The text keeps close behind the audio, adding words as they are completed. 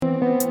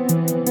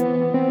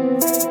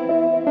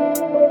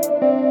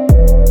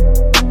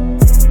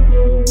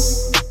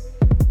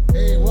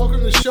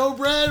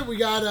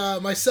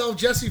myself,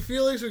 Jesse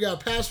Felix. We got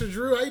Pastor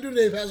Drew. How you doing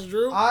today, Pastor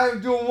Drew?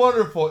 I'm doing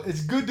wonderful.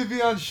 It's good to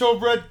be on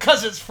Showbread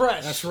because it's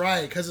fresh. That's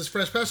right, because it's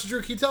fresh. Pastor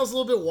Drew, can you tell us a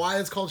little bit why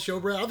it's called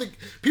Showbread? I don't think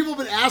people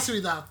have been asking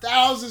me that.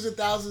 Thousands and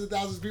thousands and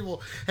thousands of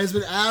people has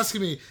been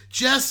asking me,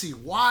 Jesse,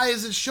 why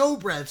is it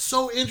Showbread?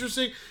 So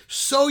interesting,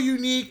 so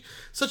unique,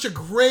 such a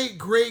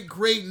great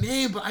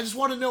name, but I just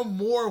want to know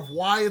more of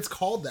why it's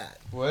called that.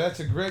 Well, that's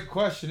a great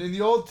question. In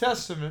the Old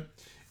Testament,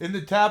 in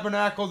the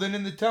tabernacle, then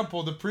in the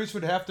temple, the priest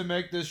would have to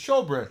make this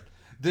showbread,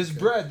 this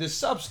bread, this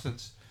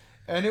substance.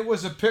 And it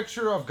was a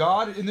picture of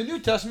God. In the New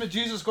Testament,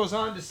 Jesus goes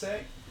on to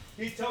say,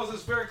 he tells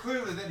us very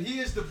clearly that he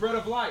is the bread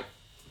of life.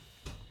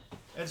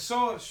 And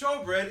so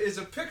showbread is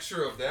a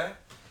picture of that.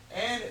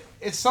 And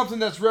it's something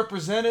that's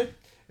represented.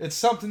 It's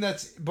something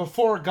that's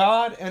before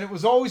God, and it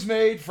was always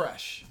made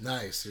fresh.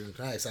 Nice, dude.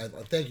 Nice. I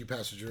thank you,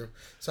 Pastor Drew.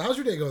 So how's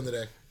your day going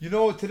today? You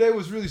know, today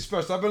was really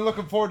special. I've been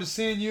looking forward to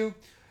seeing you.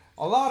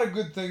 A lot of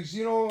good things.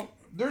 You know,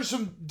 there's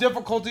some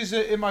difficulties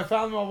in my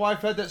family. My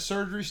wife had that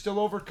surgery, still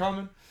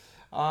overcoming.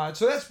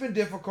 So that's been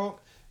difficult.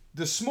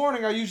 This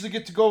morning, I usually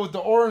get to go with the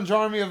Orange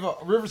Army of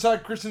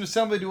Riverside Christian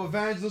Assembly to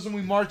evangelism.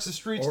 We march the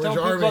streets, tell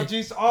people about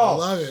Jesus. Oh, I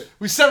love it.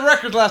 We set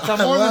records last time,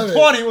 more than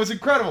 20. It was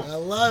incredible. I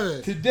love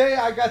it. Today,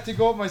 I got to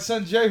go with my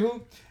son, Jehu,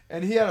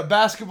 and he had a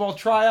basketball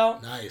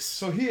tryout. Nice.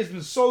 So he has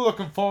been so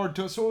looking forward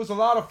to it. So it was a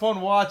lot of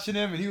fun watching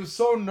him, and he was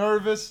so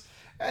nervous.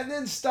 And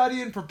then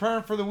studying,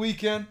 preparing for the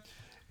weekend.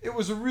 It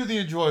was a really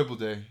enjoyable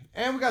day.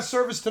 And we got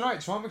service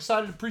tonight, so I'm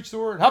excited to preach the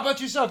word. How about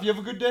yourself? You have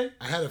a good day?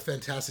 I had a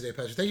fantastic day,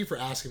 Pastor. Thank you for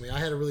asking me. I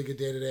had a really good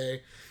day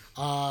today.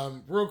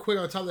 Real quick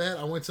on top of the head,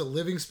 I went to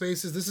Living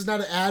Spaces. This is not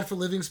an ad for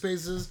Living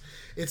Spaces.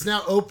 It's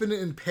now open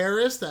in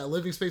Paris, that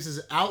Living Spaces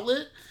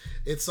outlet.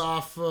 It's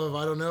off of,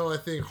 I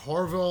think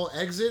Harville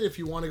exit if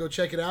you want to go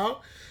check it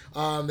out.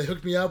 They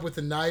hooked me up with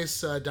a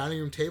nice dining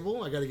room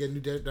table. I got to get a new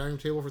dining room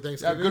table for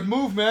Thanksgiving. Yeah, good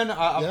move, man.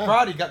 I'm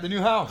proud you got the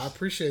new house. I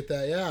appreciate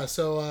that, yeah.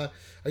 So,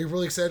 are you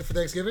really excited for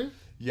Thanksgiving?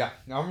 Yeah,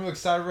 I'm really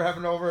excited. We're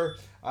having over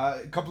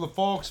a couple of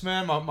folks,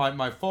 man.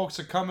 My folks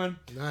are coming.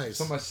 Nice.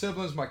 Some of my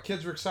siblings, my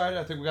kids are excited.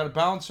 I think we got a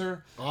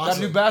bouncer. Awesome. Got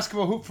a new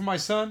basketball hoop for my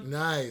son.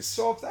 Nice.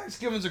 So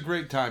Thanksgiving's a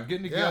great time.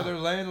 Getting together,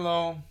 laying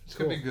low. It's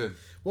going to be good.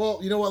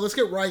 Well, you know what? Let's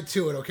get right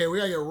to it, okay? We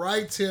got to get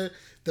right to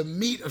the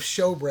meat of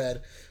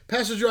showbread.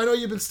 Pastor Drew, I know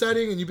you've been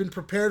studying and you've been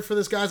prepared for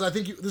this, guys. I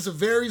think this is a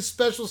very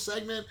special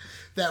segment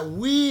that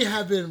we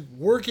have been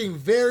working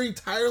very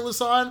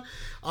tireless on.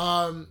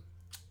 I'll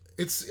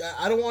get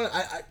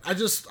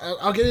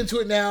into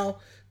it now.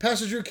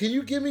 Pastor Drew, can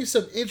you give me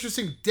some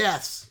interesting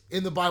deaths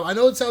in the Bible? I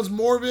know it sounds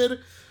morbid,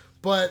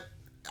 but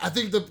I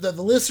think the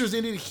listeners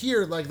need to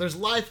hear, like, there's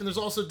life and there's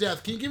also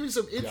death. Can you give me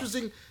some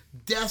interesting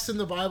deaths in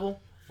the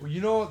Bible? Well,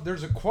 you know,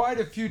 there's quite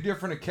a few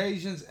different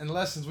occasions and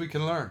lessons we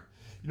can learn.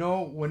 You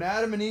know, when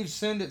Adam and Eve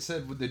sinned, it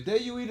said, the day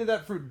you eat of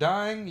that fruit,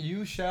 dying,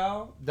 you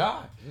shall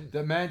die.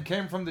 That man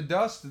came from the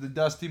dust, to the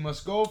dust he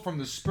must go. From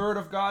the Spirit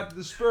of God to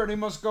the Spirit he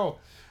must go.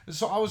 And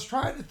so I was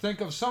trying to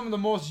think of some of the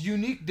most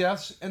unique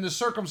deaths and the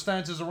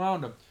circumstances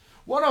around them.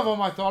 One of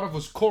them I thought of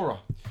was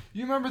Korah.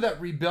 You remember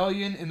that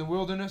rebellion in the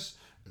wilderness?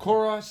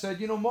 Korah said,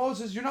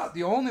 Moses, you're not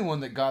the only one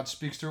that God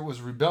speaks to. It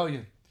was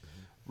rebellion.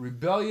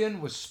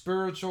 Rebellion was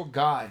spiritual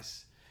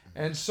guys.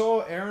 And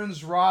so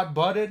Aaron's rod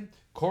budded,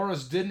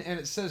 Korah's didn't, and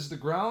it says the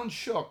ground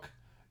shook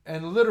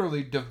and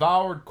literally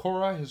devoured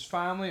Korah, his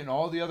family, and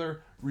all the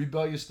other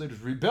rebellious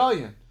leaders.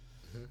 Rebellion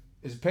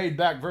is paid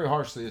back very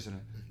harshly, isn't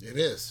it? It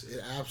is.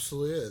 It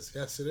absolutely is.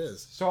 Yes, it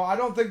is. So I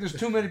don't think there's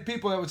too many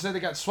people that would say they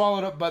got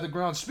swallowed up by the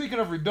ground. Speaking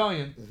of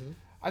rebellion,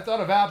 I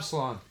thought of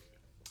Absalom,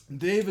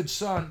 David's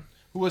son,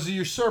 who was a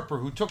usurper,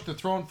 who took the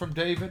throne from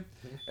David.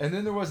 And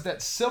then there was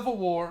that civil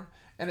war,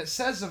 and it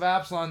says of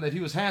Absalom that he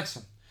was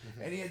handsome.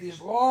 And he had these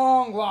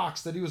long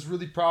locks that he was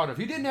really proud of.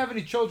 He didn't have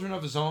any children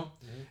of his own.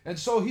 And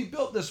so he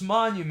built this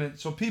monument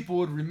so people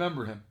would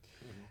remember him.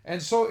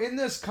 And so in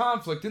this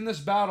conflict, in this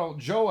battle,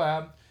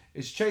 Joab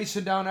is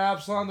chasing down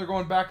Absalom. They're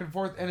going back and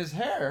forth. And his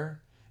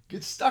hair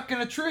gets stuck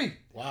in a tree.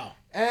 Wow.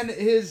 And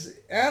his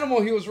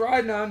animal he was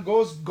riding on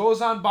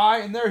goes on by.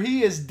 And there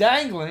he is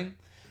dangling.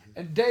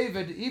 And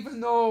David, even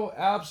though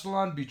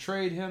Absalom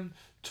betrayed him,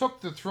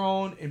 took the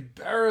throne,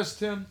 embarrassed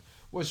him,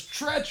 was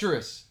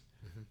treacherous,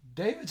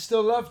 David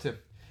still loved him.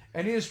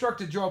 And he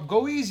instructed Joab,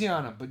 go easy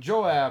on him. But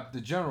Joab, the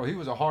general, he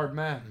was a hard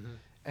man.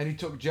 And he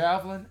took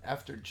javelin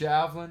after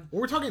javelin.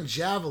 When we're talking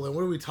javelin,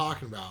 what are we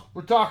talking about?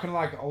 We're talking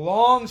like a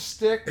long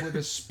stick with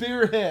a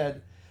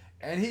spearhead.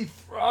 And he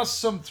thrusts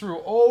them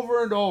through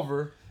over and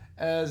over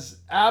as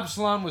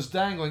Absalom was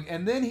dangling.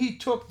 And then he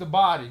took the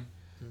body,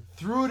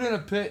 threw it in a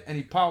pit, and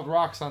he piled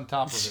rocks on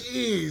top of it.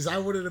 Jeez, I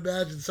wouldn't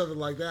imagine something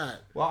like that.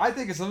 Well, I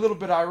think it's a little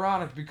bit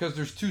ironic because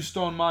there's two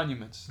stone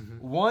monuments.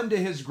 One to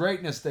his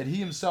greatness that he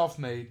himself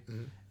made,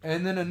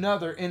 and then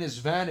another in his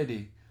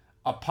vanity,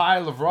 a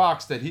pile of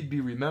rocks that he'd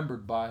be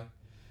remembered by.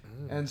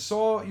 And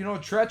so,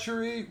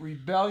 treachery,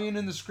 rebellion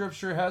in the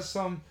scripture has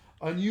some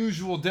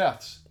unusual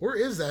deaths. Where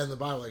is that in the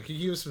Bible? Like, can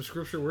you give us some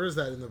scripture? Where is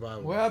that in the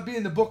Bible? Well, it'd be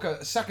in the book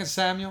of 2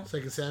 Samuel.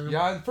 2 Samuel?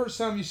 Yeah, in 1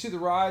 Samuel you see the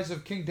rise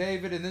of King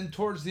David, and then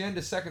towards the end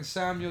of 2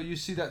 Samuel you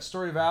see that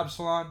story of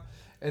Absalom.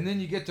 And then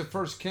you get to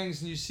First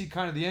Kings and you see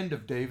kind of the end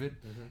of David.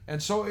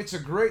 And so it's a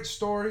great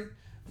story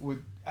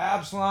with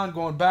Absalom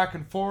going back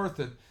and forth.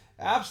 And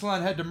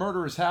Absalom had to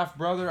murder his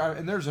half-brother.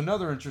 And there's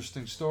another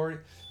interesting story,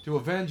 to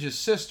avenge his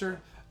sister.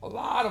 A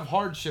lot of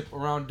hardship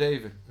around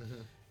David.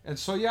 And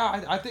so,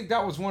 yeah, I think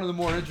that was one of the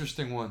more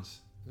interesting ones.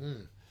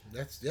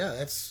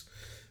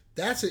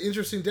 That's an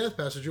interesting death,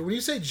 Pastor Drew. When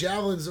you say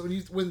javelins,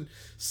 when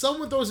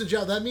someone throws a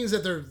javelin, that means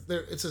that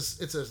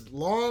it's a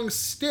long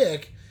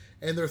stick,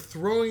 and they're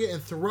throwing it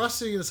and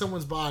thrusting it into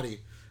someone's body,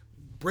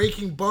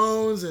 breaking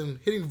bones and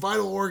hitting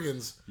vital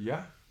organs.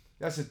 Yeah,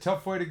 that's a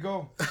tough way to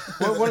go.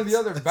 Well, one of the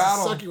other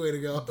battles, a sucky way to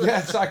go.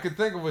 Yes, I could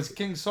think of was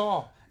King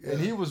Saul, and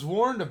he was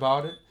warned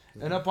about it.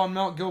 And up on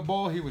Mount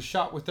Gilboa, he was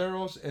shot with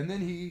arrows, and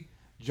then he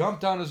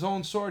jumped on his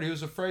own sword. He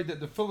was afraid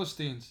that the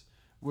Philistines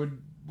would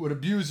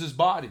abuse his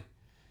body.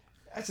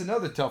 That's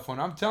another tough one.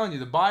 I'm telling you,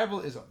 the Bible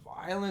is a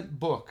violent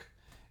book,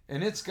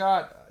 and it's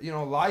got,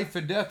 life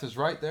and death is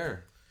right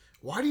there.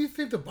 Why do you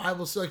think the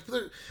Bible's like?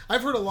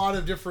 I've heard a lot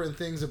of different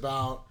things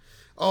about,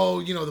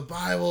 the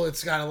Bible.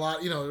 It's got a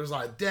lot. There's a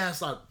lot of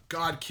deaths.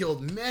 God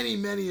killed many,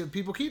 many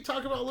people. Can you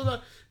talk about a little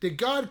bit? Did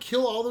God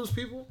kill all those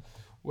people?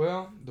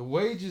 Well, the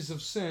wages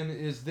of sin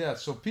is death.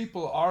 So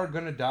people are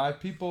going to die.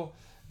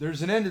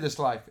 There's an end to this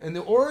life. And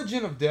the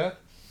origin of death,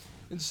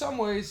 in some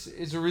ways,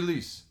 is a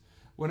release.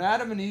 When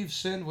Adam and Eve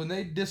sinned, when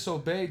they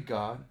disobeyed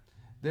God,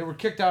 they were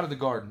kicked out of the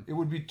garden. It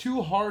would be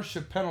too harsh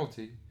a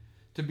penalty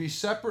to be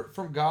separate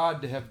from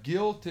God, to have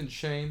guilt and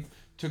shame,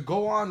 to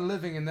go on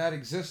living in that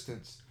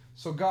existence.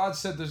 So God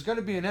said, there's going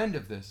to be an end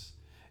of this.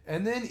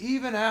 And then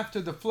even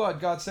after the flood,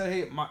 God said,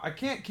 hey, I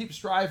can't keep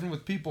striving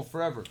with people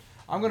forever.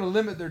 I'm going to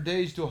limit their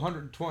days to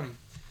 120.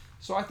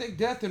 So I think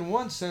death in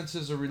one sense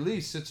is a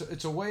release.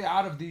 It's a way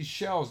out of these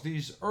shells,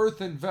 these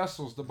earthen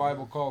vessels, the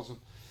Bible calls them.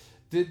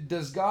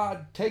 Does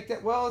God take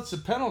that? Well, it's a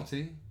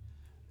penalty.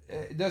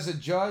 Does a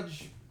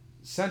judge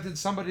sentence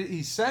somebody?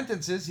 He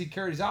sentences, he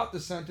carries out the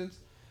sentence,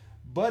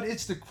 but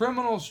it's the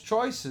criminal's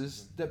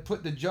choices that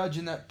put the judge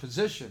in that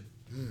position.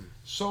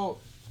 So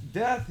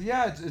death,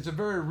 it's a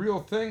very real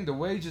thing. The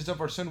wages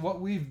of our sin,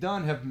 what we've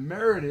done, have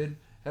merited,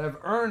 have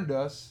earned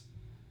us.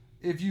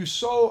 If you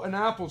sow an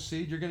apple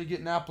seed, you're going to get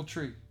an apple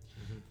tree.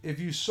 If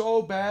you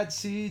sow bad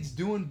seeds,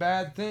 doing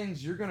bad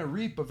things, you're going to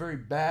reap a very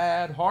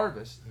bad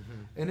harvest.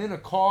 And in a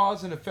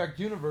cause and effect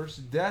universe,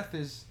 death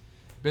has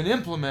been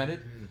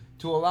implemented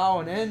to allow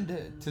an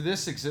end to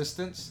this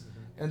existence.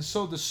 And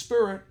so the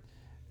spirit,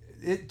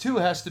 it too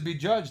has to be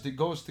judged. It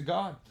goes to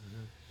God.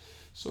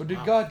 So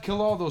did God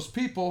kill all those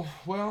people?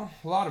 Well,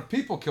 a lot of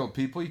people killed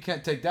people. You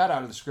can't take that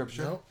out of the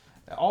scripture. Nope.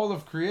 All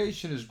of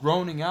creation is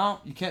groaning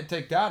out. You can't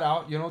take that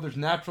out. There's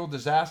natural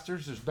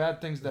disasters. There's bad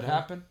things that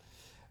happen.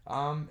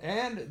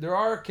 And there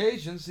are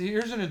occasions.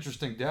 Here's an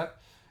interesting death.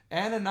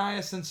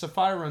 Ananias and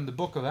Sapphira in the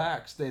book of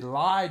Acts, they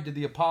lied to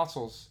the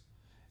apostles.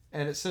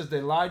 And it says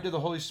they lied to the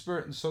Holy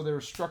Spirit, and so they were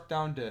struck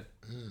down dead.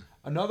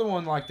 Another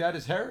one like that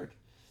is Herod.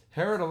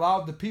 Herod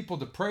allowed the people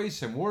to praise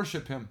him,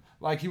 worship him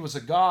like he was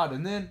a god,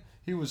 and then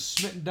he was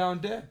smitten down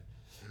dead.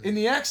 In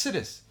the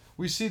Exodus,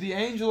 we see the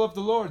angel of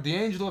the Lord, the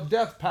angel of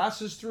death,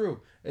 passes through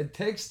and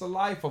takes the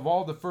life of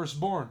all the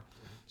firstborn.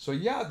 So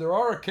there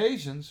are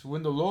occasions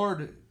when the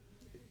Lord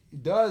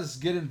does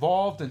get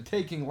involved in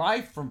taking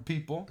life from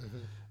people.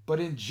 But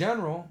in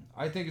general,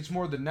 I think it's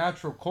more the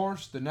natural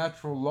course, the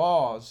natural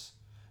laws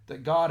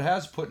that God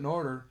has put in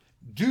order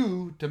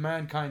due to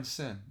mankind's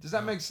sin. Does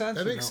that make sense?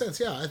 That makes sense,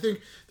 yeah. I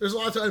think there's a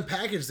lot to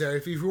unpackage there.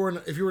 If you were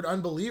an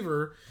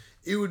unbeliever,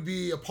 it would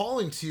be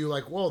appalling to you,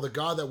 like, whoa, the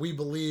God that we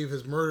believe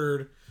has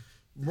murdered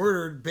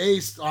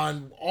based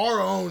on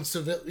our own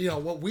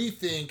what we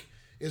think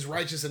is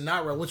righteous and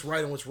not right, what's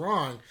right and what's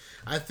wrong.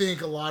 I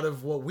think a lot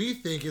of what we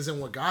think isn't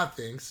what God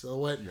thinks. So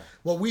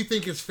what we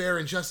think is fair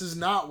and just is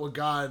not what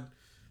God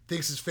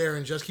thinks is fair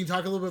and just. Can you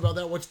talk a little bit about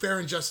that? What's fair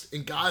and just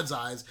in God's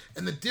eyes,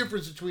 and the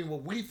difference between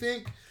what we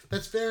think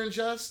that's fair and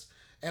just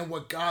and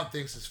what God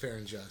thinks is fair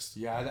and just?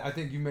 Yeah, I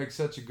think you make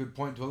such a good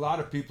point. To a lot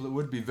of people, it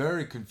would be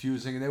very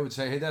confusing, and they would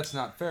say, hey, that's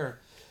not fair.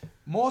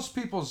 Most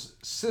people's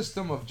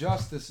system of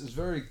justice is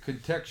very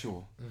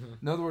contextual.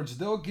 In other words,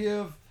 they'll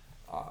give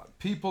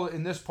people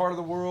in this part of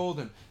the world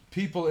and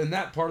people in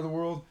that part of the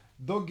world,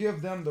 they'll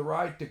give them the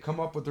right to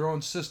come up with their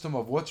own system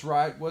of what's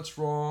right, what's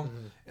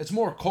wrong. It's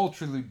more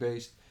culturally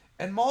based.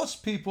 And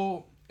most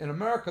people in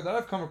America that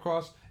I've come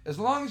across, as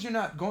long as you're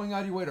not going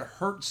out of your way to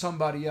hurt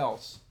somebody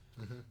else,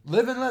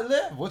 live and let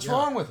live. What's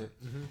wrong with it?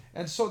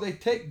 And so they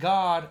take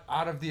God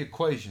out of the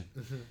equation.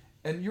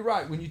 And you're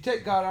right, when you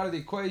take God out of the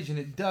equation,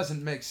 it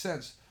doesn't make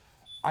sense.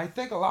 I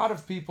think a lot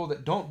of people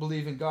that don't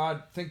believe in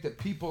God think that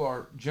people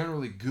are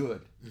generally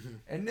good.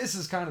 And this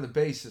is kind of the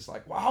basis.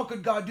 Like, well, how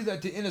could God do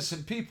that to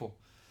innocent people?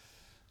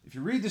 If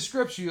you read the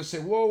scripture, you'll say,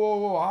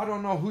 whoa, I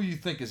don't know who you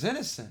think is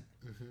innocent.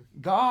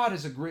 God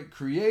is a great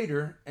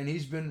creator, and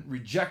he's been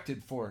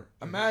rejected for it.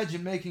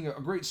 Imagine making a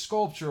great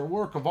sculpture, a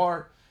work of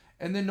art,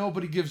 and then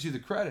nobody gives you the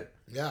credit.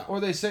 Or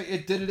they say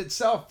it did it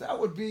itself. That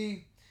would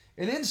be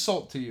an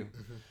insult to you.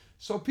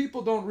 So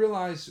people don't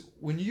realize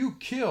when you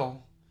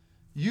kill,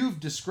 you've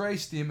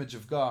disgraced the image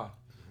of God.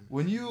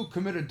 When you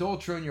commit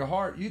adultery in your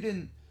heart, you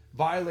didn't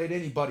violate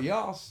anybody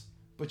else,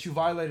 but you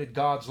violated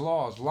God's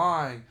laws,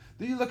 lying.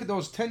 Then you look at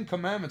those 10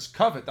 commandments,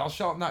 covet, thou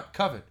shalt not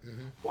covet.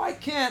 Why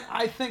can't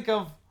I think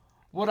of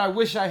what I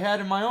wish I had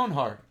in my own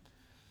heart?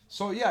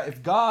 So yeah,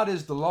 if God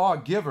is the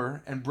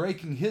lawgiver and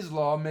breaking his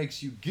law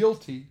makes you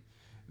guilty,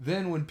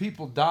 then when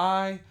people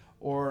die,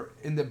 or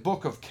in the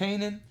book of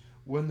Canaan,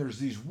 when there's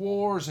these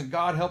wars and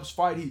God helps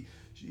fight,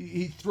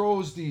 he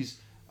throws these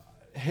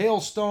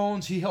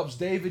hailstones, he helps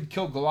David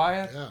kill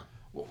Goliath. Yeah.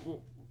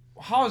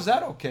 How is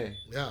that okay?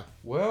 Yeah.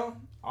 Well,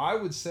 I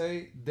would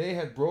say they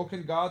had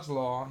broken God's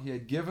law. He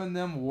had given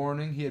them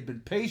warning. He had been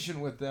patient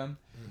with them.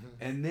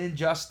 And then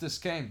justice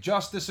came.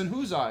 Justice in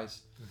whose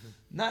eyes?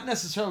 Not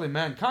necessarily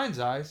mankind's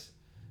eyes,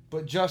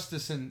 but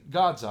justice in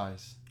God's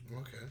eyes.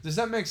 Okay. Does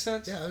that make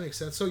sense? Yeah, that makes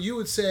sense. So you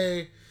would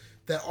say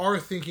that our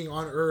thinking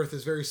on earth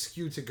is very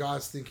skewed to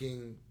God's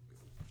thinking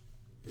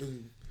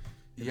in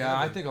Yeah,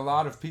 I think a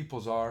lot of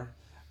people's are.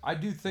 I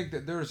do think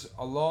that there's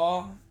a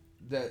law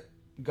that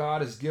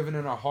God has given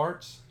in our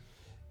hearts.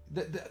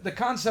 The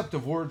concept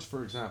of words,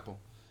 for example.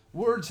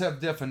 Words have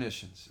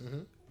definitions.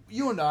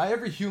 You and I,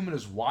 every human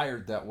is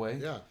wired that way.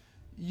 Yeah.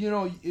 You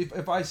know,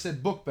 if I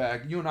said book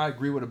bag, you and I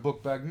agree what a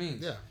book bag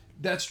means. Yeah.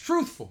 That's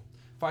truthful.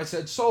 If I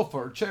said sofa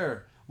or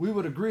chair, we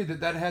would agree that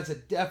that has a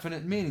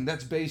definite meaning.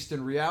 That's based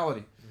in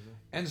reality.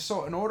 And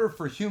so in order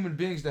for human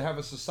beings to have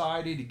a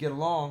society to get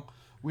along,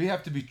 we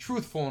have to be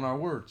truthful in our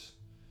words.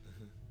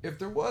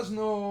 If it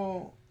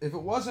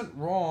wasn't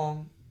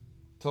wrong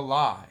to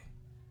lie,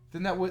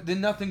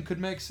 then nothing could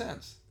make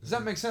sense. Does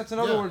that make sense? In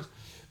other words,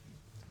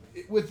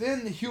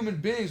 within the human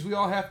beings, we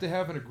all have to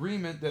have an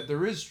agreement that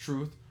there is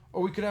truth,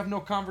 or we could have no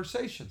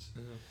conversations.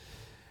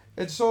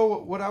 And so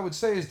what I would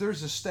say is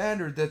there's a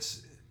standard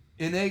that's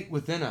innate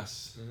within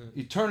us.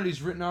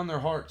 Eternity's written on their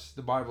hearts,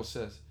 the Bible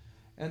says.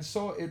 And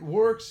so it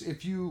works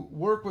if you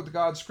work with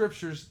God's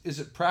scriptures. Is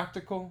it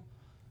practical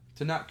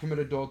to not commit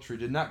adultery,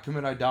 to not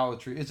commit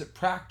idolatry? Is it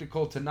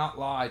practical to not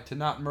lie, to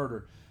not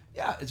murder?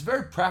 Yeah, it's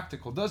very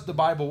practical. Does the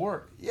Bible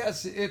work?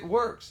 Yes, it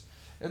works.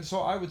 And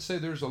so I would say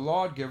there's a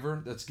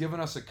lawgiver that's given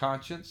us a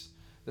conscience,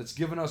 that's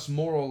given us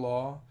moral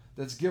law,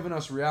 that's given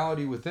us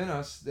reality within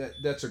us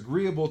that's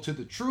agreeable to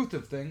the truth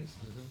of things.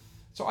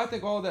 So I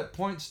think all that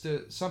points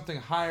to something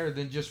higher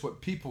than just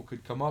what people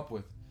could come up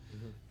with.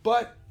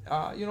 But,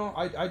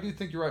 I do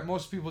think you're right.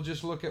 Most people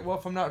just look at, well,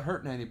 if I'm not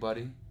hurting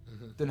anybody,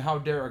 then how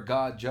dare a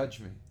God judge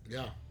me?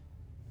 Yeah.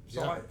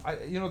 So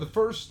the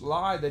first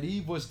lie that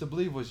Eve was to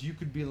believe was you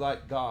could be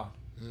like God.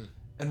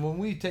 And when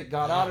we take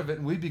God out of it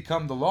and we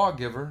become the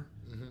lawgiver,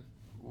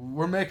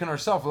 we're making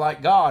ourselves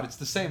like God. It's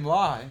the same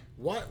lie.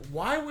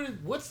 Why would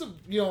it, what's the,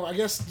 I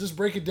guess just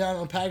break it down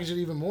and package it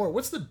even more.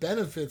 What's the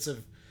benefits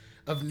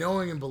of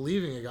knowing and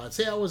believing in God?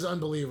 Say I was an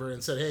unbeliever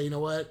and said, hey, you know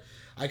what?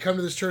 I come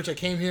to this church, I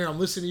came here, I'm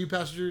listening to you,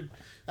 Pastor Jude.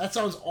 That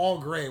sounds all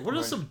great. What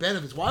are some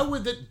benefits? Why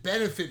would that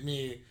benefit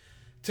me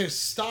to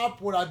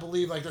stop what I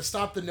believe, like to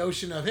stop the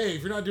notion of, hey,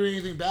 if you're not doing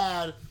anything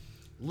bad,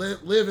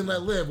 live and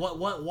let live?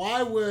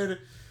 Why would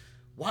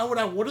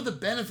I, what are the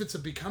benefits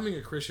of becoming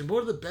a Christian?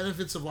 What are the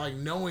benefits of like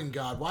knowing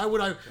God? Why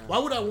would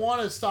I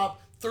want to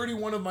stop 30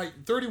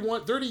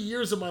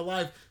 years of my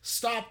life,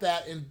 stop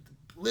that and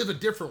live a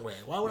different way?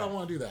 Why would I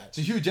want to do that? It's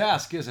a huge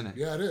ask, isn't it?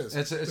 Yeah, it is.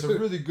 It's a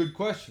really good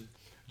question.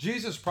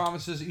 Jesus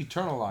promises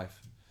eternal life.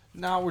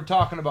 Now we're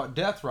talking about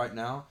death right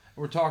now.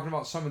 We're talking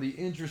about some of the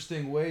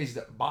interesting ways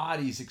that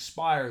bodies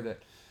expire,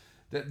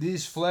 that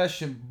these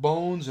flesh and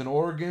bones and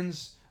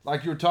organs,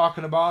 like you were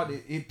talking about,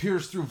 it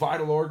pierced through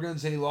vital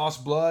organs and he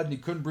lost blood and he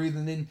couldn't breathe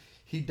and then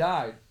he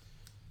died.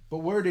 But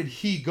where did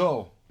he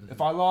go?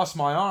 If I lost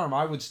my arm,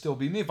 I would still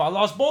be me. If I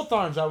lost both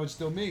arms, I would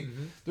still be me.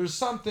 There's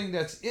something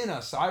that's in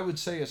us. I would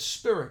say a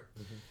spirit.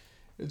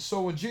 And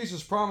so when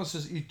Jesus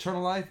promises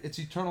eternal life, it's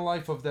eternal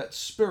life of that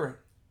spirit.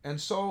 And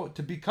so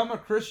to become a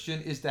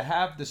Christian is to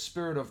have the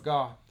Spirit of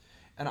God.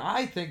 And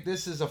I think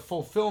this is a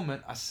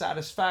fulfillment, a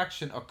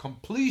satisfaction, a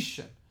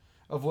completion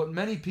of what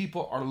many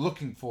people are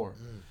looking for.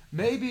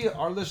 Maybe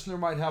our listener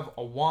might have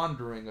a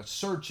wandering, a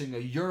searching, a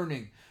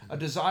yearning, a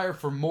desire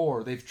for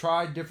more. They've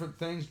tried different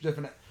things,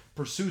 different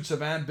pursuits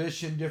of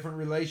ambition, different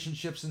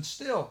relationships, and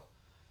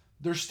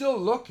they're still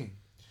looking.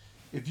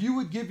 If you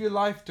would give your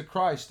life to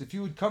Christ, if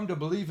you would come to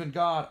believe in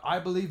God, I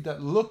believe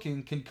that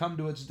looking can come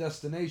to its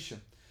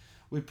destination.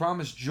 We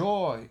promise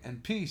joy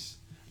and peace.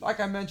 Like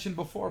I mentioned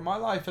before, my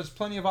life has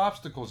plenty of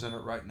obstacles in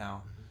it right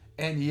now.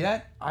 And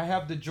yet, I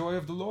have the joy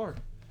of the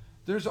Lord.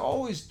 There's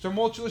always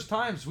tumultuous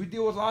times. We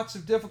deal with lots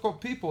of difficult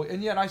people,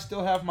 and yet I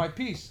still have my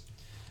peace.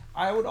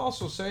 I would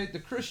also say the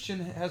Christian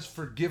has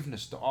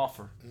forgiveness to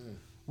offer.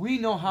 We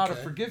know how to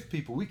forgive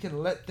people. We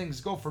can let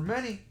things go. For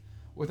many,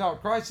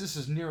 without Christ, this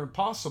is near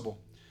impossible.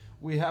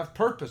 We have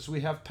purpose.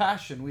 We have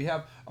passion. We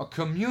have a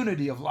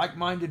community of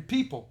like-minded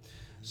people.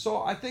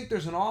 So I think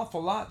there's an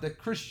awful lot that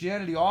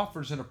Christianity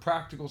offers in a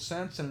practical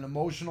sense and an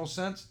emotional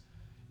sense.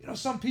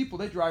 Some people,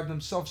 they drive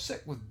themselves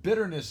sick with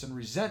bitterness and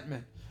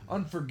resentment,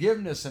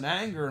 unforgiveness and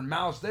anger and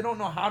malice. They don't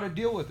know how to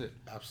deal with it.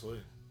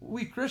 Absolutely.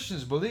 We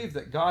Christians believe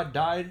that God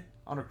died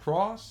on a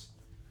cross,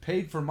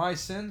 paid for my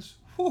sins.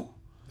 Whew.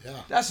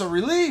 Yeah. That's a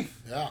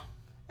relief. Yeah.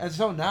 And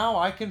so now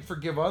I can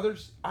forgive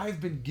others. I've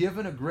been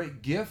given a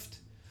great gift.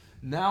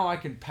 Now I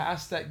can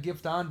pass that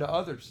gift on to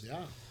others.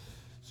 Yeah.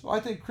 So I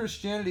think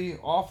Christianity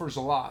offers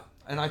a lot.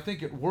 And I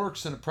think it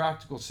works in a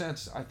practical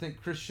sense. I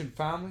think Christian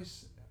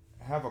families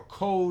have a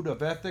code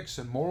of ethics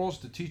and morals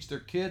to teach their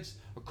kids,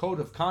 a code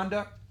of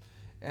conduct.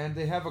 And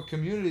they have a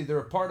community they're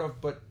a part of.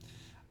 But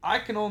I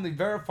can only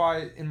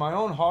verify in my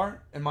own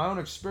heart and my own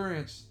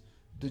experience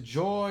the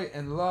joy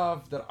and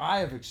love that I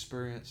have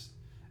experienced.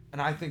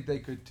 And I think they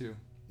could too.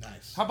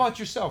 Nice. How about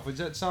yourself? Does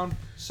that sound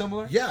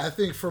similar? Yeah, I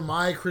think for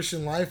my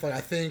Christian life, like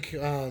I think,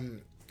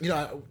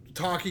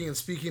 talking and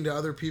speaking to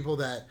other people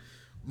that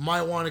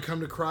might want to come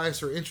to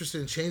Christ or interested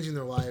in changing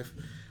their life,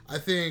 I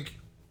think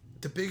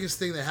the biggest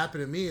thing that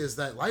happened to me is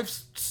that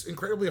life's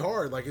incredibly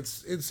hard. Like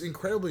it's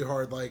incredibly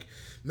hard, like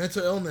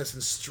mental illness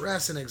and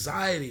stress and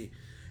anxiety.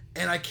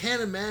 And I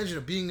can't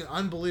imagine being an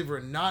unbeliever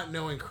and not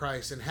knowing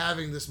Christ and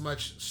having this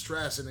much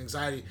stress and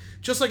anxiety.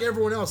 Just like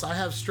everyone else, I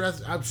have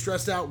stress. I'm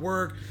stressed out,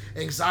 work,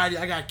 anxiety.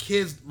 I got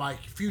kids, my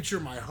future,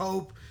 my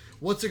hope.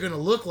 What's it going to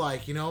look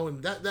like,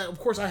 And that of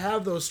course, I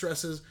have those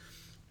stresses,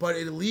 but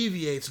it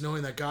alleviates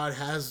knowing that God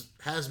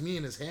has me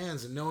in His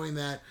hands and knowing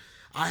that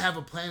I have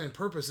a plan and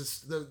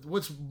purpose.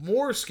 What's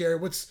more scary,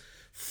 what's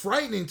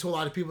frightening to a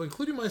lot of people,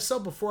 including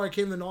myself, before I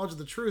came to the knowledge of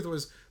the truth,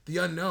 was the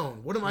unknown.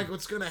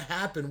 What's going to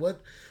happen?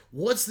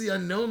 What's the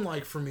unknown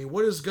like for me?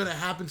 What is going to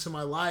happen to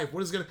my life?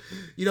 What is going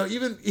to,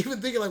 even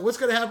thinking like, what's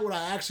going to happen when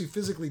I actually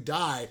physically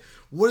die?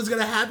 What is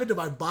going to happen to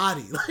my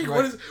body? Like,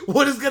 right.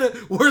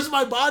 Where's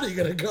my body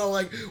going to go?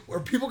 Like, are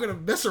people going to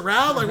mess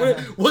around? Like,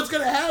 what's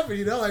going to happen?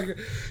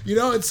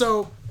 And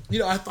so,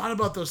 I thought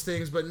about those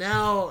things, but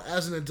now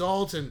as an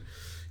adult and,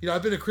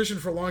 I've been a Christian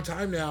for a long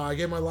time now. I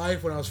gave my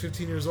life when I was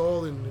 15 years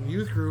old in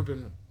youth group,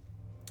 and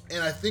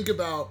I think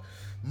about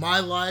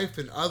my life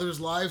and others'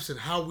 lives and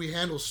how we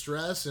handle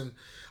stress. And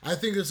I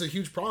think there's a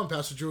huge problem,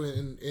 Pastor Drew,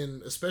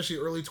 in especially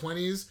early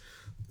 20s,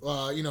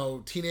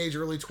 teenage,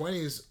 early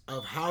 20s,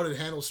 of how to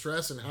handle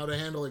stress and how to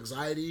handle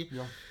anxiety.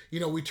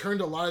 Yeah. We turned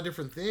to a lot of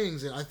different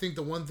things, and I think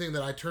the one thing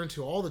that I turned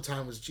to all the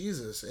time was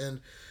Jesus. And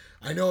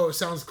I know it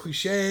sounds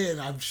cliche, and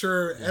I'm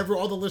sure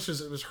all the listeners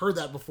have heard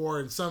that before,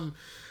 and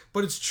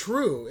but it's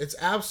true. It's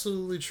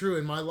absolutely true.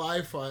 In my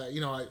life,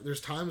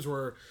 there's times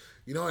where,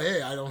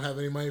 hey, I don't have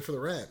any money for the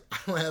rent. I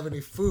don't have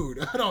any food.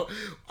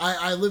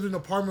 I lived in an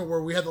apartment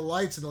where we had the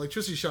lights and the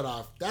electricity shut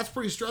off. That's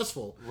pretty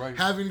stressful. Right.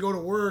 Having to go to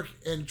work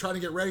and trying to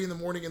get ready in the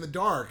morning in the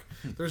dark.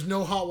 There's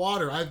no hot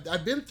water.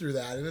 I've been through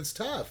that, and it's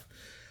tough.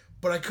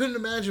 But I couldn't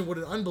imagine what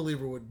an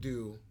unbeliever would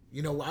do.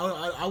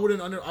 I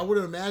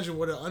wouldn't imagine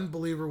what an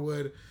unbeliever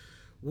would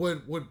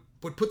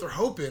put their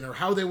hope in, or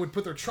how they would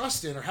put their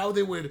trust in, or how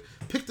they would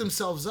pick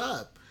themselves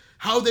up,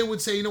 how they would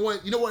say, you know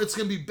what, it's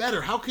going to be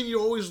better. How can you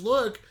always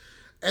look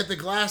at the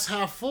glass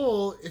half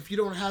full if you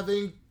don't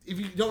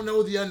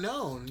know the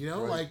unknown?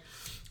 Right. Like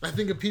I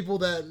think of people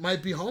that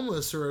might be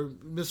homeless or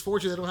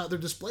misfortune, they don't have their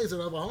displays, they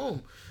don't have a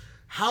home.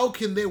 How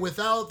can they,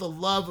 without the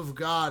love of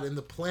God and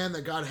the plan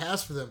that God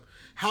has for them,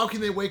 how can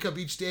they wake up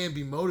each day and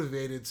be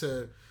motivated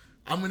to,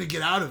 I'm going to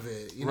get out of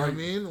it? You know what I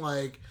mean?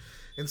 Like,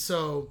 and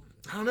so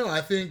I don't know. I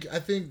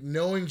think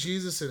knowing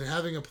Jesus and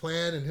having a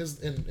plan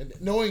and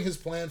knowing His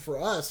plan for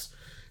us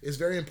is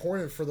very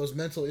important for those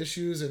mental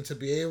issues and to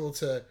be able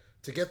to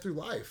get through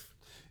life.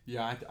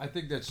 Yeah, I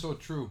think that's so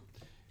true.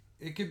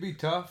 It can be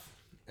tough,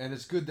 and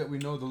it's good that we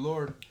know the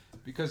Lord,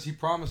 because He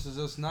promises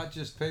us not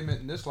just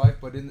payment in this life,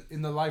 but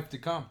in the life to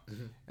come.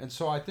 Mm-hmm. And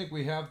so I think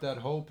we have that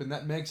hope, and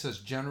that makes us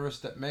generous,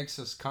 that makes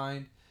us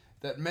kind,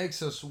 that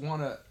makes us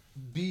want to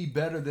be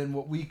better than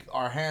what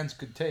our hands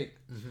could take.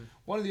 Mm-hmm.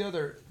 One of the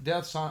other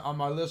deaths on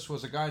my list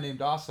was a guy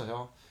named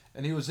Asahel,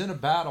 and he was in a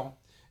battle,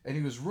 and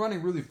he was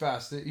running really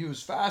fast. He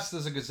was fast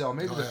as a gazelle,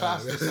 maybe the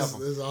fastest of them.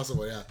 This is awesome,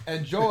 yeah.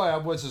 And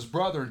Joab was his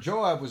brother, and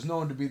Joab was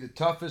known to be the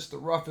toughest, the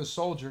roughest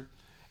soldier,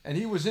 and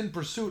he was in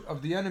pursuit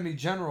of the enemy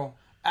general,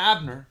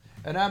 Abner,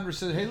 and Abner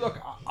said, hey, look,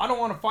 I don't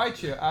want to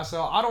fight you,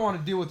 Asahel. I don't want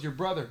to deal with your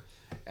brother.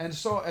 And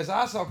so as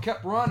Asahel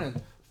kept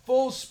running,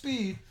 full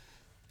speed,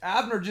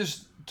 Abner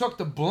just took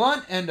the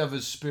blunt end of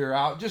his spear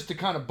out just to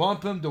kind of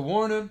bump him, to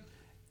warn him,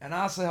 and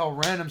Asahel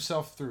ran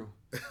himself through.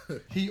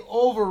 He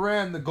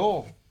overran the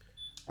goal.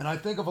 And I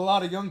think of a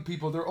lot of young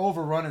people, they're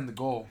overrunning the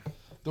goal.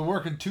 They're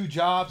working 2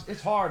 jobs.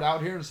 It's hard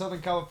out here in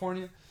Southern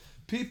California.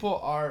 People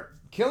are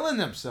killing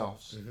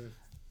themselves. Mm-hmm.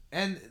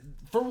 And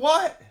for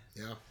what?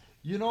 Yeah.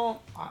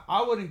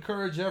 I would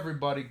encourage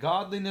everybody,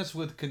 godliness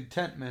with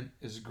contentment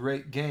is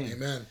great gain.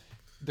 Amen.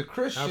 The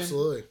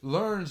Christian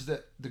learns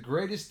that the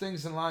greatest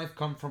things in life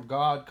come from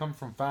God, come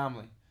from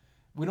family.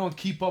 We don't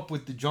keep up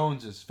with the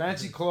Joneses.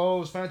 Fancy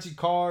clothes, fancy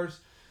cars,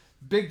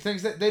 big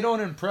things. They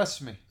don't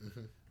impress me.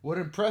 Mm-hmm. What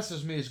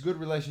impresses me is good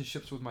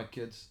relationships with my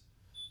kids,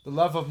 the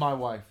love of my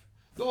wife.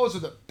 Those are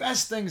the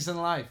best things in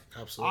life.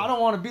 Absolutely. I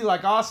don't want to be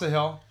like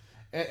Asahel.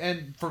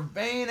 And for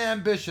vain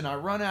ambition, I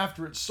run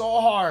after it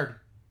so hard.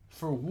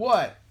 For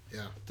what?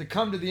 Yeah. To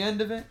come to the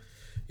end of it?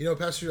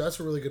 Pastor, that's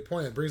a really good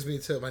point. It brings me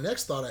to my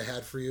next thought I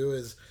had for you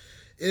is,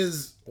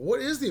 is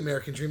what is the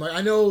American dream? Like,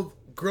 I know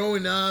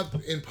growing up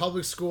in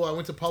public school, I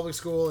went to public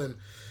school, and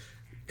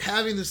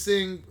having this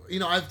thing,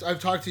 I've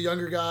talked to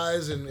younger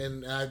guys,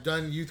 and I've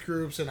done youth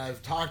groups, and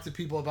I've talked to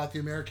people about the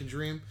American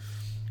dream.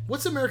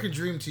 What's the American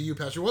dream to you,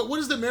 Pastor? What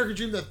is the American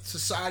dream that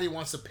society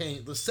wants to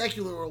paint, the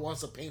secular world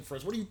wants to paint for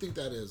us? What do you think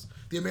that is,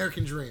 the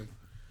American dream?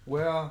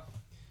 Well,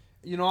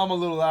 I'm a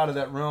little out of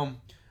that realm.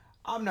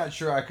 I'm not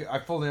sure I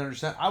fully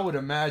understand. I would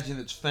imagine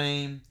it's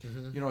fame,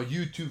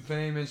 YouTube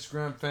fame,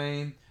 Instagram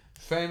fame,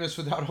 famous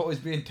without always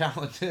being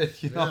talented,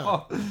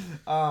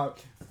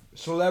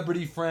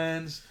 celebrity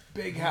friends,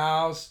 big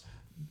house,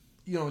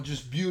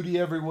 just beauty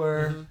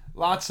everywhere,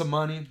 lots of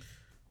money.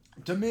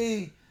 To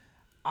me,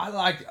 I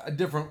like a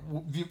different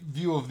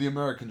view of the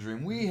American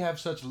dream. We have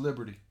such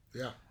liberty.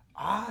 Yeah.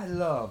 I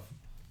love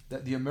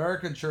that the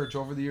American church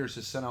over the years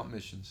has sent out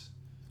missions.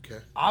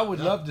 Okay. I would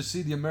love to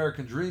see the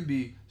American dream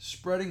be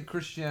spreading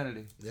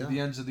Christianity to the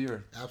ends of the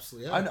earth.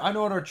 Absolutely. Yeah. I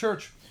know at our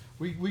church,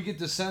 we get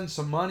to send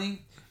some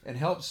money and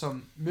help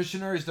some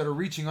missionaries that are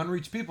reaching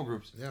unreached people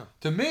groups. Yeah.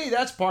 To me,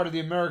 that's part of the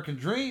American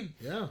dream.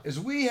 Yeah. Is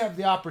we have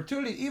the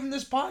opportunity, even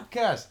this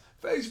podcast,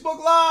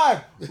 Facebook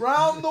Live,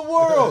 around the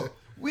world.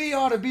 We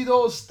ought to be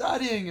those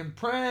studying and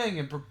praying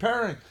and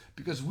preparing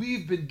because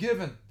we've been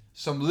given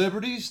some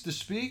liberties to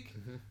speak,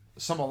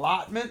 some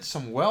allotment,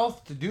 some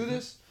wealth to do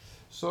this.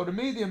 So to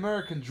me, the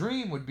American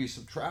dream would be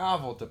some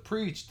travel, to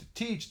preach, to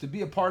teach, to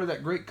be a part of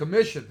that Great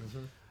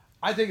Commission.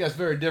 I think that's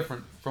very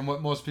different from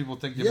what most people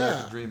think the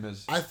American dream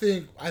is. I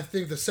think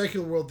the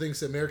secular world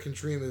thinks the American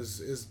dream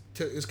is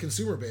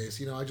consumer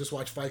based. I just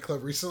watched Fight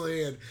Club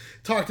recently and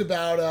talked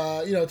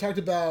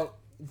about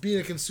being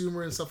a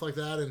consumer and stuff like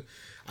that. And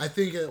I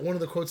think one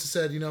of the quotes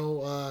said,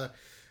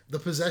 the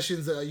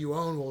possessions that you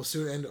own will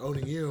soon end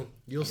owning you.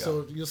 You'll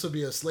still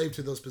be a slave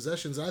to those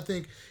possessions. And I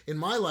think in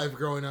my life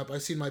growing up,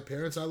 I've seen my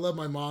parents. I love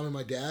my mom and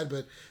my dad,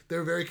 but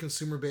they're very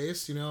consumer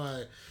based.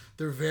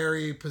 They're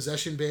very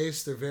possession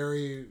based. They're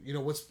very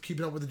what's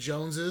keeping up with the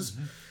Joneses.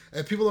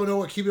 And people don't know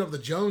what keeping up with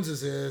the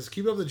Joneses is.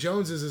 Keeping up with the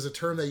Joneses is a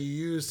term that you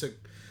use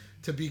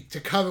to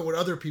covet what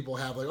other people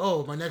have. Like,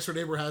 oh, my next door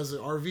neighbor has an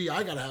RV,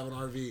 I gotta have an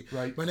RV.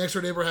 Right. My next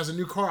door neighbor has a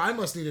new car, I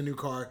must need a new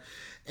car.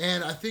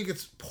 And I think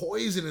it's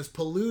poison. It's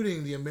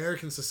polluting the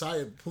American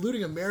society,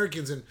 polluting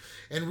Americans, and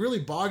really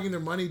bogging their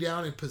money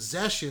down in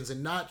possessions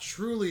and not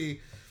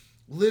truly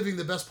living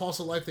the best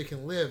possible life they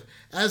can live.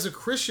 As a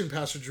Christian,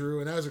 Pastor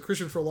Drew, and as a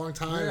Christian for a long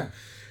time,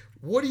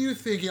 what do you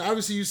think?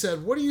 Obviously, you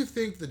said, what do you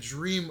think the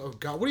dream of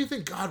God? What do you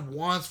think God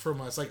wants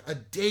from us? Like a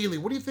daily.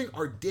 What do you think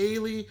our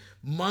daily,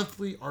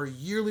 monthly, our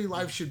yearly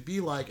life should be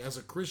like as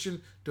a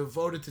Christian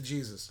devoted to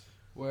Jesus?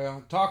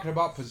 Well, talking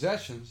about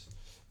possessions,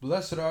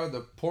 blessed are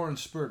the poor in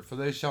spirit, for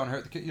they shall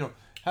inherit the kingdom.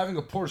 Having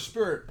a poor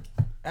spirit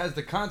as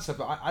the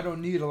concept, I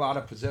don't need a lot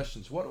of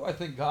possessions. What do I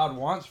think God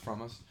wants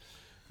from us?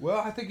 Well,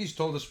 I think He's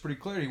told us pretty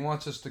clear. He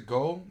wants us to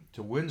go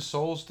to win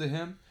souls to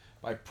Him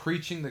by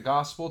preaching the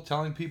gospel,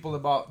 telling people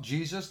about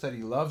Jesus, that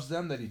He loves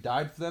them, that He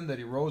died for them, that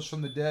He rose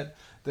from the dead,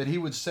 that He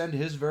would send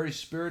His very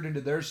Spirit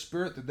into their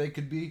spirit, that they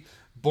could be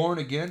born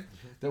again,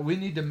 that we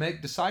need to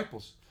make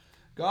disciples.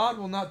 God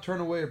will not turn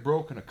away a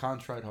broken, a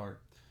contrite heart.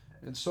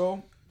 And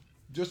so,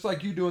 just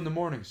like you do in the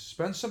mornings,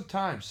 spend some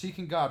time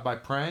seeking God by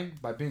praying,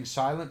 by being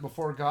silent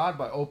before God,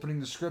 by opening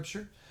the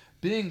Scripture.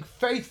 Being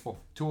faithful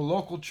to a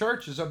local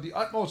church is of the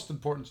utmost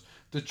importance.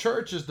 The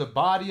church is the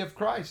body of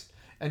Christ.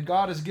 And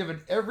God has given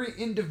every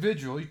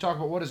individual, you talk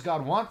about what does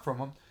God want from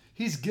them,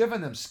 He's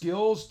given them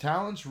skills,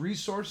 talents,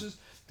 resources,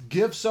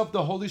 gifts of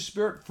the Holy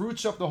Spirit,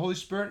 fruits of the Holy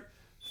Spirit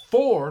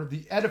for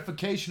the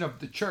edification of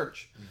the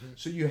church.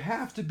 So you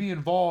have to be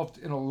involved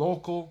in a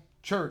local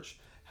church.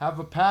 Have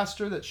a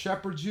pastor that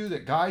shepherds you,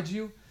 that guides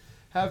you.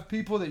 Have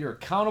people that you're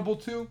accountable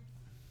to.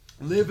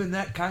 Live in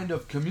that kind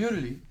of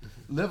community.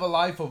 Live a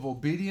life of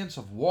obedience,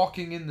 of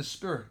walking in the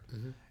Spirit.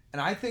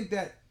 And I think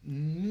that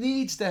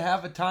needs to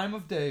have a time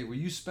of day where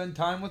you spend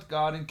time with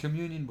God in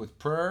communion with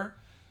prayer,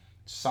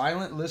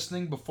 silent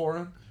listening before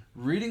Him,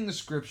 reading the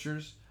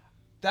Scriptures.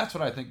 That's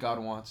what I think God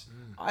wants.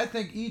 I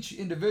think each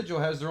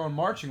individual has their own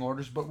marching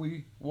orders, but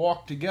we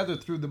walk together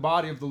through the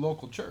body of the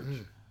local church.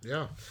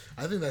 Yeah,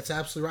 I think that's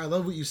absolutely right. I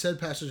love what you said,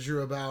 Pastor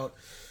Drew, about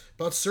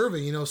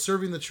serving,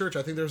 serving the church.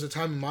 I think there was a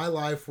time in my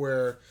life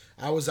where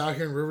I was out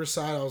here in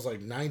Riverside. I was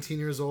like 19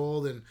 years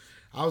old, and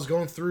I was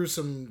going through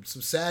some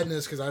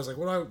sadness because I was like,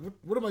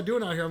 what am I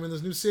doing out here? I'm in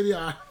this new city.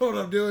 I don't know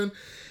what I'm doing.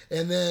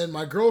 And then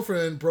my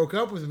girlfriend broke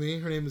up with me.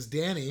 Her name is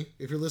Danny.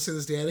 If you're listening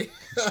to this, Danny.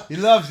 He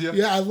loves you.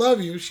 Yeah, I love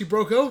you. She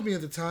broke up with me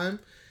at the time.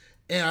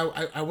 And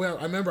I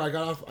remember I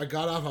got off,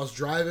 I was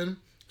driving.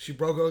 She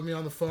broke up with me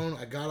on the phone.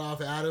 I got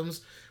off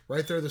Adams.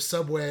 Right there, the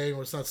subway,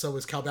 or it's not Subway,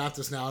 it's Cal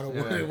Baptist now. I don't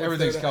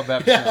everything's Cal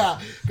Baptist now.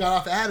 Got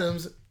off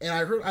Adams, and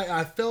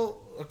I felt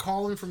a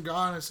calling from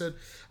God. And I said,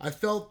 I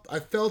felt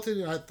it,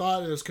 and I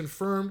thought it was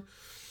confirmed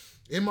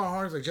in my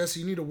heart. It's like, Jesse,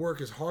 you need to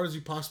work as hard as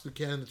you possibly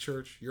can in the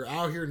church. You're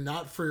out here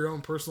not for your own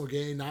personal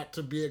gain, not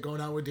to be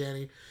going out with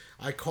Danny.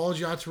 I called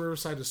you out to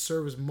Riverside to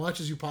serve as much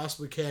as you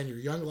possibly can, your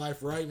young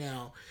life right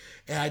now.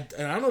 And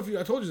I don't know if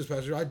I told you this,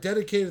 Pastor. I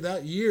dedicated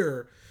that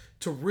year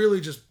to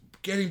really just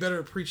getting better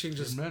at preaching,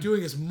 just Amen.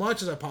 doing as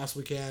much as I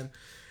possibly can,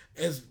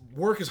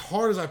 work as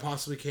hard as I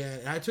possibly can.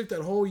 And I took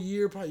that whole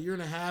year, probably year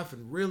and a half,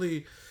 and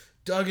really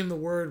dug in the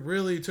Word,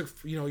 really took,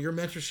 your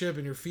mentorship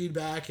and your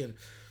feedback. And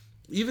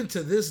even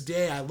to this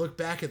day, I look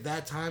back at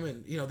that time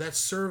and, that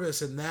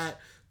service and that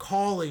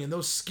calling and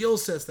those skill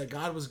sets that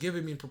God was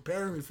giving me and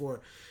preparing me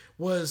for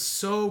was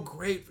so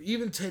great.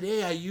 Even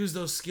today, I use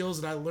those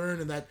skills that I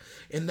learned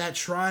in that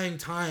trying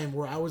time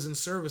where I was in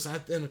service.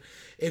 And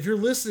if you're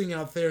listening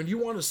out there and you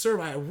want to serve,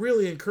 I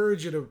really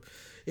encourage you to.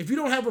 If you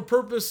don't have a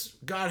purpose,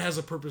 God has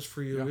a purpose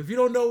for you. Yeah. If you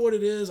don't know what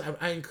it is,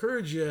 I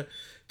encourage you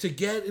to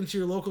get into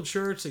your local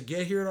church, to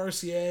get here at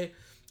RCA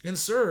and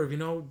serve.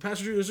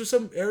 Pastor Drew, is there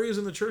some areas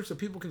in the church that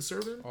people can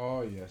serve in?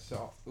 Oh, yes.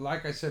 So,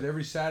 like I said,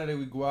 every Saturday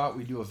we go out,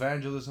 we do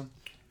evangelism.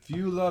 If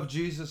you love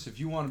Jesus, if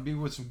you want to be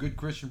with some good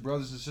Christian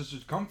brothers and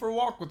sisters, come for a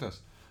walk with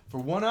us for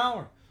 1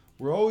 hour.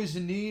 We're always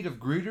in need of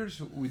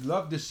greeters. We'd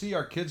love to see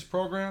our kids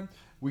program.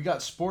 We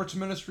got sports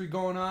ministry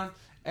going on.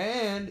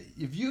 And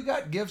if you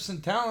got gifts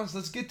and talents,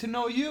 let's get to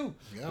know you.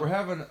 Yeah. We're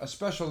having a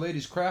special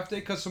ladies' craft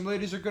day because some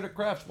ladies are good at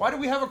crafts. Why do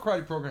we have a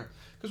karate program?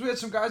 Because we had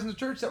some guys in the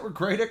church that were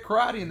great at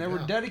karate and they were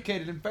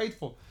dedicated and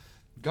faithful.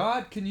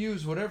 God can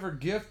use whatever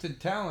gift and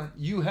talent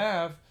you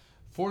have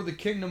for the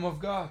kingdom of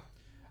God.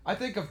 I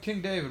think of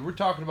King David. We're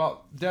talking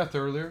about death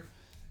earlier.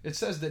 It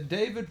says that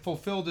David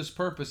fulfilled his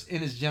purpose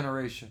in his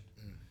generation.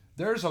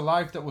 There's a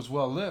life that was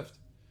well lived.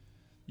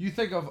 You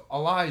think of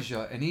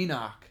Elijah and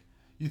Enoch.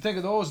 You think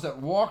of those that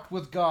walked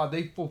with God.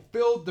 They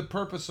fulfilled the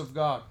purpose of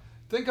God.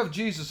 Think of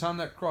Jesus on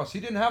that cross. He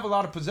didn't have a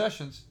lot of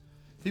possessions.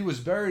 He was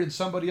buried in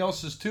somebody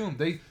else's tomb.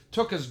 They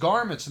took his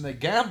garments and they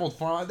gambled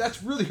for him.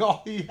 That's really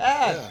all he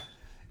had. Yeah.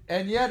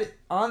 And yet,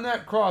 on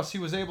that cross, he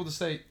was able to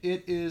say,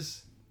 "It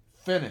is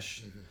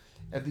finished." Mm-hmm.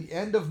 At the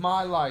end of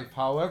my life,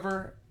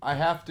 however I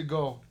have to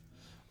go,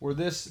 where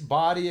this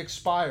body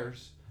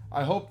expires,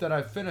 I hope that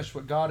I finish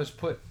what God has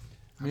put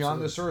me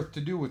on this earth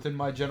to do within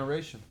my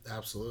generation.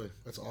 Absolutely.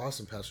 That's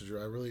awesome, Pastor Drew.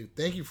 I really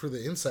thank you for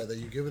the insight that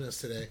you've given us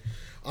today.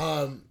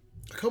 A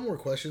couple more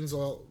questions.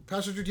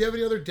 Pastor Drew, do you have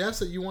any other deaths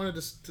that you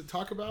wanted to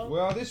talk about?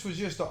 Well, this was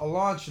just a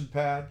launching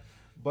pad,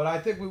 but I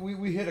think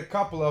we hit a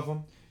couple of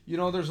them.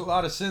 There's a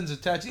lot of sins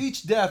attached.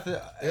 Each death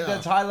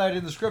that's highlighted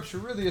in the scripture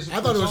really is. I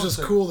thought it was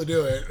just cool to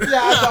do it.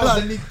 Yeah, I thought it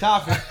was a neat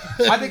topic.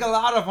 I think a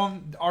lot of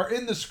them are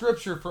in the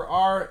scripture for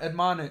our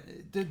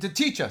admonition to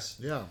teach us.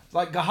 Yeah.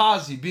 Like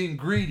Gehazi being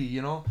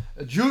greedy,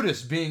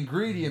 Judas being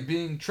greedy and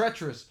being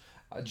treacherous,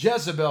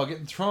 Jezebel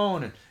getting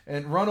thrown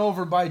and run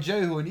over by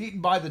Jehu and eaten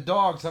by the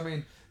dogs. I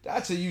mean,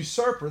 that's a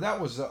usurper. That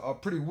was a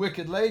pretty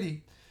wicked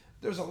lady.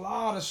 There's a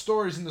lot of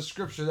stories in the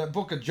scripture. That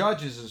book of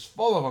Judges is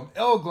full of them.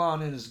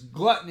 Elglon and his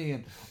gluttony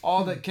and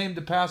all that came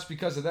to pass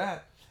because of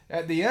that.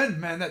 At the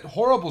end, man, that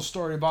horrible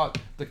story about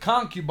the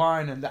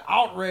concubine and the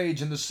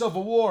outrage and the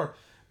civil war.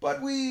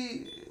 But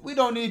we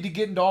don't need to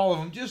get into all of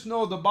them. Just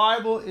know the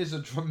Bible is a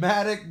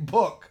dramatic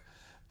book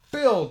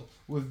filled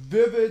with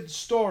vivid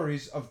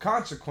stories of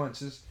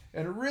consequences,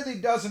 and it really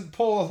doesn't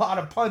pull a lot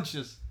of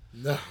punches.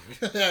 No,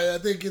 I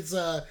think it's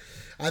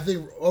I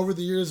think over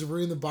the years of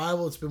reading the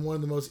Bible, it's been one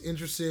of the most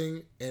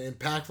interesting and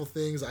impactful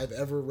things I've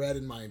ever read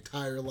in my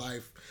entire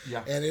life. Yeah.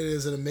 And it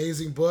is an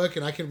amazing book,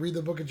 and I can read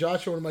the book of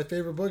Joshua, one of my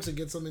favorite books, and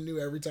get something new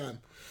every time.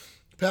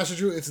 Pastor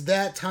Drew, it's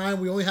that time.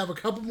 We only have a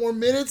couple more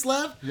minutes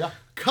left. Yeah.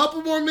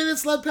 Couple more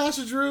minutes left,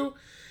 Pastor Drew.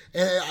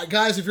 And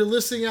guys, if you're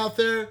listening out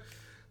there,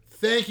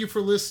 thank you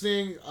for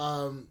listening.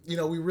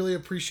 We really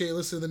appreciate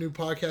listening to the new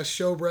podcast,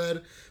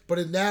 Showbread.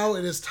 But now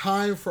it is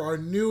time for our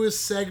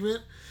newest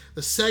segment.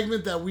 The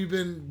segment that we've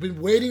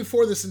been waiting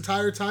for this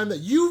entire time, that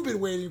you've been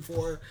waiting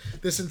for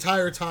this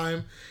entire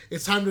time.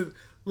 It's time to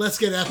let's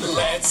get ethical.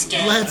 Let's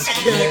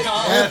get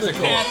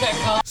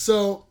ethical.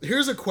 So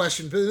here's a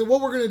question. What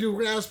we're going to do,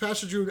 we're going to ask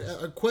Pastor Drew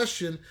a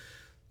question,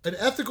 an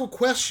ethical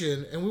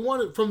question, and we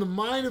want it from the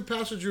mind of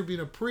Pastor Drew, being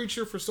a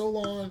preacher for so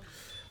long,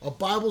 a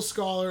Bible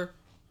scholar,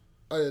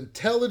 an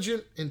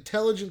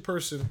intelligent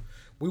person.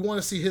 We want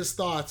to see his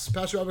thoughts.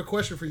 Pastor, I have a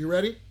question for you.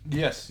 Ready?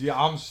 Yes.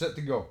 Yeah, I'm set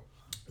to go.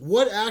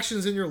 What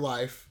actions in your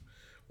life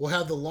will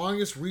have the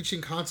longest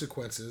reaching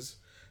consequences?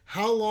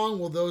 How long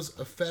will those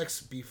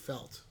effects be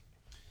felt?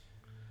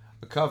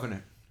 A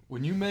covenant.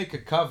 When you make a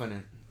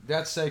covenant,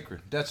 that's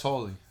sacred. That's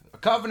holy. A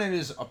covenant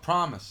is a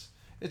promise.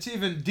 It's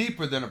even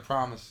deeper than a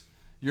promise.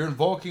 You're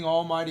invoking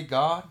Almighty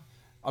God.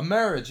 A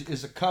marriage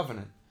is a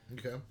covenant.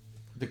 Okay.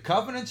 The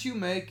covenants you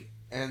make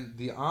and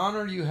the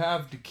honor you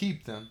have to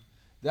keep them,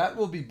 that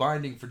will be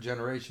binding for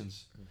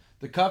generations.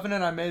 The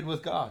covenant I made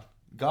with God.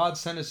 God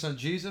sent his son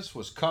Jesus,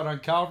 was cut on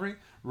Calvary,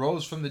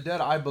 rose from the dead.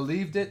 I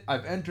believed it.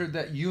 I've entered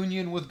that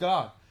union with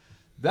God.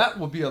 That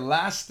will be a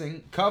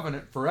lasting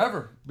covenant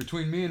forever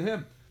between me and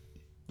him.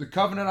 The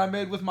covenant I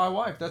made with my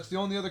wife, that's the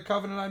only other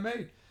covenant I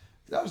made.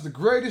 That was the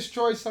greatest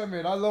choice I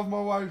made. I love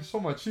my wife so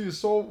much. She is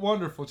so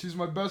wonderful. She's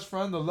my best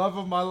friend, the love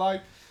of my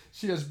life.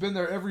 She has been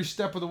there every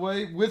step of the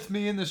way with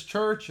me in this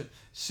church, and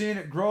seeing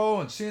it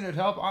grow and seeing it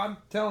help. I'm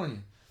telling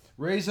you,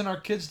 raising our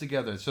kids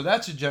together. So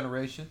that's a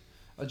generation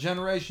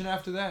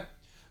after that.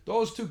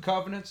 Those 2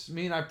 covenants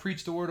mean I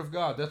preach the word of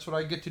God. That's what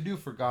I get to do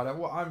for God.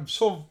 I'm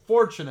so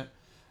fortunate.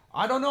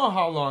 I don't know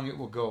how long it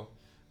will go,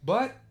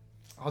 but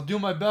I'll do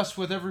my best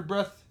with every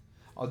breath.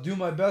 I'll do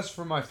my best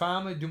for my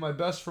family, do my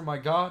best for my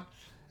God.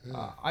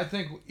 I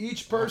think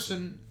each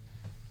person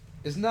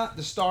is not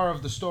the star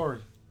of the story.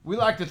 We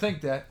like to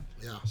think that.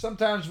 Yeah.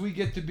 Sometimes we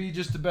get to be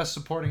just the best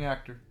supporting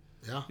actor.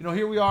 Yeah. You know,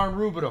 here we are in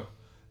Rubidoux,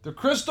 the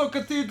Crystal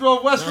Cathedral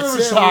of West That's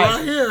Riverside. it,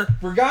 right here.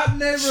 Forgotten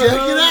neighborhood.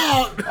 Check it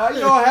out.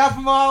 You know, half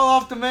a mile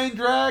off the main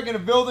drag in a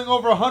building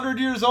over 100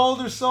 years old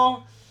or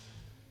so.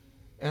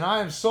 And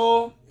I am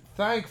so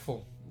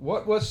thankful.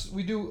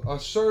 We do? A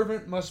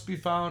servant must be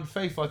found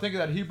faithful. I think of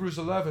that Hebrews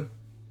 11,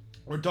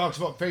 where it talks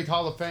about Faith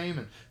Hall of Fame,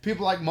 and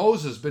people like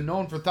Moses, been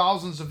known for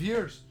thousands of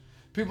years.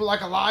 People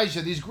like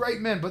Elijah, these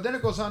great men. But then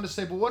it goes on to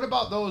say, but what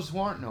about those who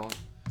aren't known?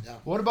 Yeah.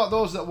 What about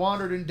those that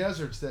wandered in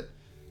deserts, that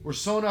were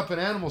sewn up in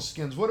animal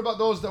skins? What about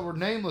those that were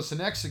nameless and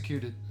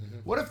executed? Mm-hmm.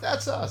 What if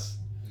that's us?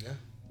 Yeah.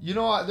 You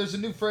know, there's a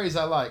new phrase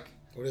I like.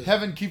 What is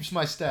Heaven keeps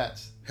my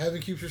stats.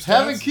 Heaven keeps your stats?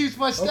 Heaven keeps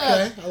my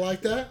stats. Okay, I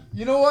like that.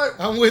 You know what?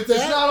 I'm with that.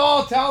 It's not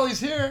all tallies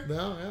here.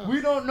 No, yeah.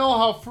 We don't know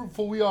how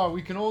fruitful we are.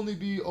 We can only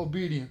be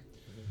obedient.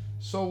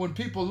 So when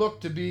people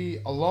look to be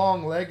a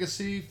long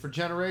legacy for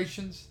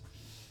generations,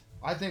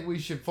 I think we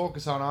should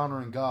focus on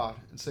honoring God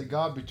and say,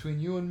 God, between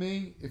you and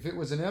me, if it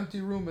was an empty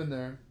room in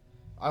there,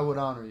 I would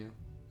honor you.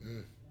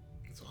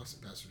 That's awesome,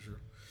 Pastor Drew.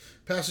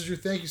 Pastor Drew,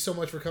 thank you so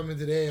much for coming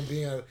today and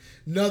being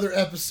another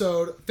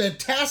episode,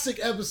 fantastic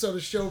episode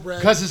of Showbrag.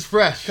 Because it's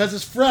fresh. Because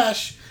it's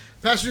fresh.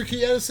 Pastor Drew, can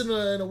you end us in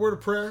a word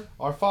of prayer?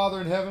 Our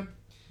Father in heaven,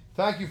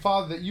 thank you,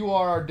 Father, that you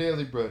are our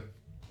daily bread.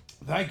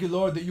 Thank you,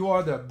 Lord, that you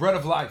are the bread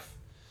of life.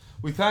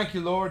 We thank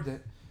you, Lord,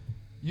 that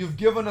you've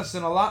given us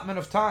an allotment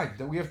of time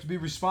that we have to be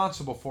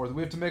responsible for, that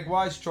we have to make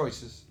wise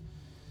choices.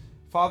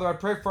 Father, I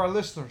pray for our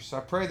listeners. I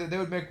pray that they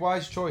would make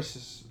wise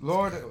choices.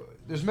 Lord,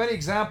 there's many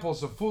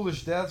examples of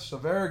foolish deaths,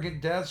 of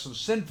arrogant deaths, of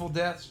sinful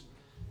deaths,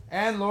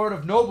 and, Lord,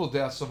 of noble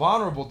deaths, of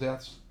honorable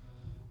deaths,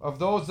 of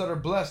those that are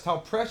blessed. How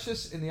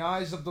precious in the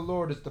eyes of the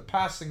Lord is the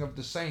passing of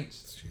the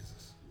saints.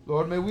 Jesus.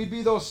 Lord, may we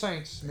be those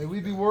saints. May we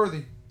be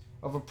worthy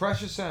of a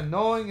precious end,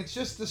 knowing it's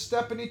just a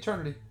step in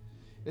eternity.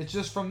 It's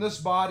just from this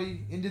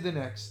body into the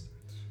next.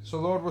 So,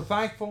 Lord, we're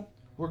thankful.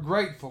 We're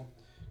grateful.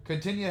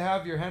 Continue to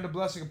have your hand of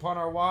blessing upon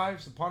our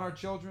wives, upon our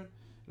children,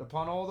 and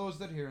upon all those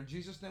that hear. In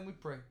Jesus' name we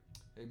pray.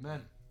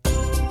 Amen.